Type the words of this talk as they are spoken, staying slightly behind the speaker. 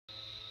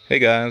Hey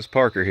guys,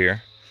 Parker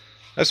here.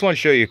 I just want to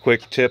show you a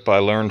quick tip I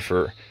learned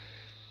for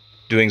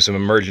doing some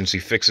emergency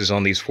fixes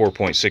on these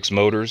 4.6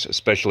 motors,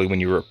 especially when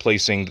you're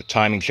replacing the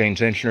timing chain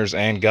tensioners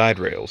and guide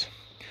rails.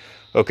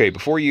 Okay,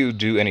 before you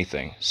do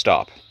anything,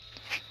 stop.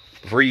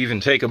 Before you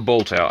even take a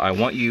bolt out, I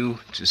want you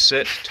to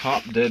set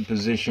top dead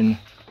position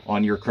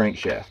on your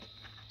crankshaft.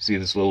 See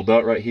this little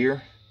dot right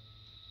here?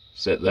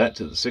 Set that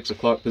to the 6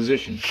 o'clock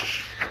position.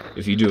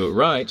 If you do it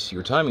right,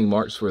 your timing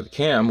marks for the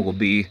cam will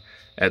be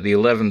at the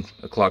 11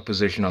 o'clock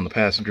position on the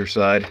passenger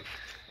side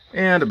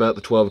and about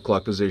the 12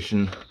 o'clock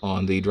position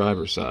on the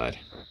driver's side.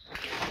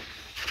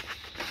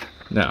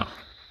 Now,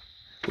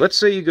 let's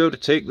say you go to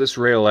take this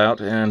rail out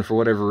and for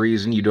whatever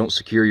reason you don't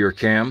secure your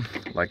cam,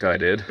 like I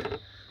did,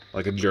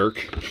 like a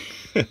jerk,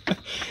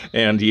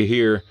 and you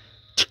hear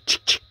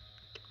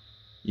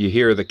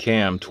the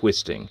cam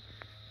twisting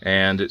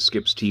and it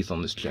skips teeth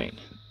on this chain.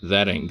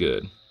 That ain't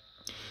good.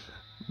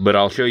 But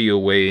I'll show you a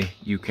way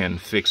you can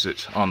fix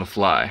it on the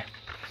fly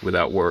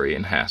without worry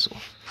and hassle.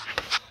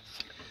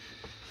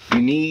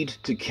 You need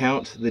to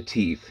count the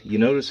teeth. You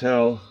notice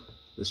how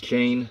this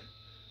chain,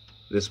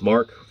 this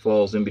mark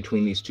falls in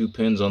between these two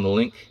pins on the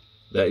link?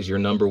 That is your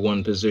number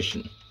 1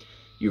 position.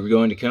 You're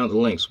going to count the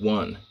links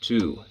 1,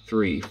 2,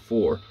 3,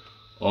 4,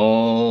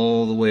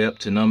 all the way up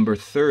to number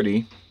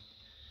 30.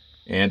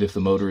 And if the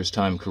motor is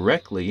timed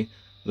correctly,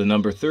 the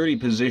number 30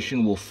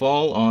 position will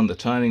fall on the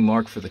timing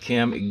mark for the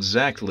cam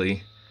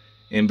exactly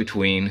in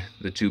between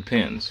the two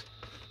pins.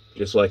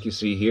 Just like you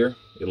see here,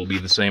 it'll be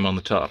the same on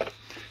the top.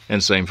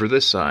 And same for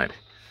this side.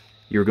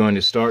 You're going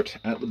to start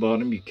at the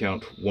bottom. You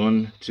count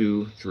 1,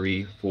 2,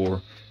 3,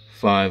 4,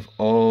 5,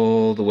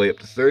 all the way up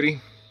to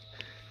 30.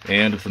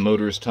 And if the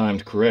motor is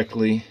timed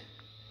correctly,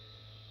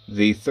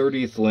 the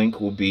 30th link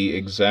will be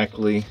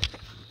exactly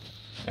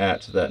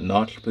at that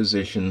notch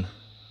position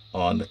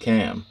on the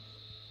cam.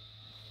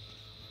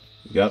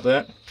 You got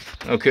that?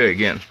 Okay,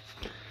 again,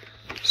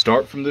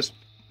 start from this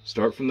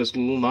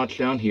little notch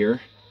down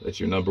here. That's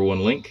your number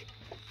 1 link.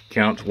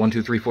 Count 1,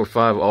 2, 3, 4,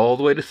 5 all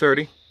the way to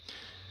 30.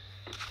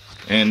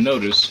 And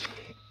notice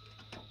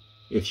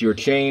if your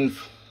chain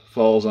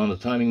falls on the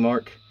timing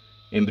mark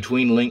in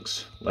between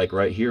links, like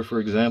right here for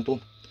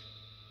example,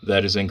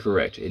 that is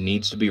incorrect. It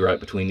needs to be right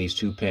between these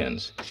two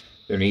pins.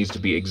 There needs to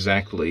be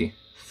exactly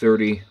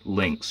 30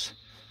 links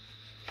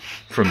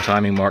from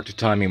timing mark to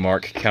timing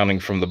mark,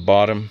 counting from the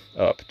bottom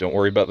up. Don't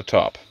worry about the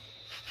top.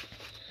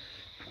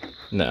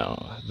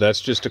 Now, that's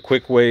just a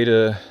quick way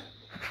to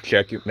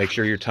check, make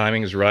sure your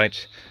timing is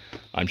right.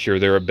 I'm sure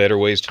there are better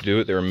ways to do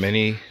it. There are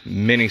many,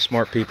 many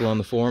smart people on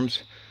the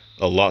forums,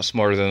 a lot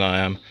smarter than I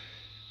am.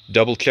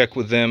 Double check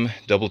with them,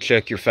 double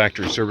check your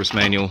factory service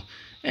manual,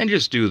 and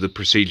just do the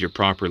procedure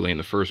properly in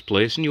the first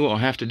place, and you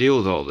won't have to deal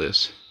with all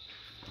this.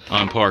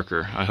 I'm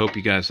Parker. I hope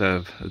you guys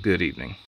have a good evening.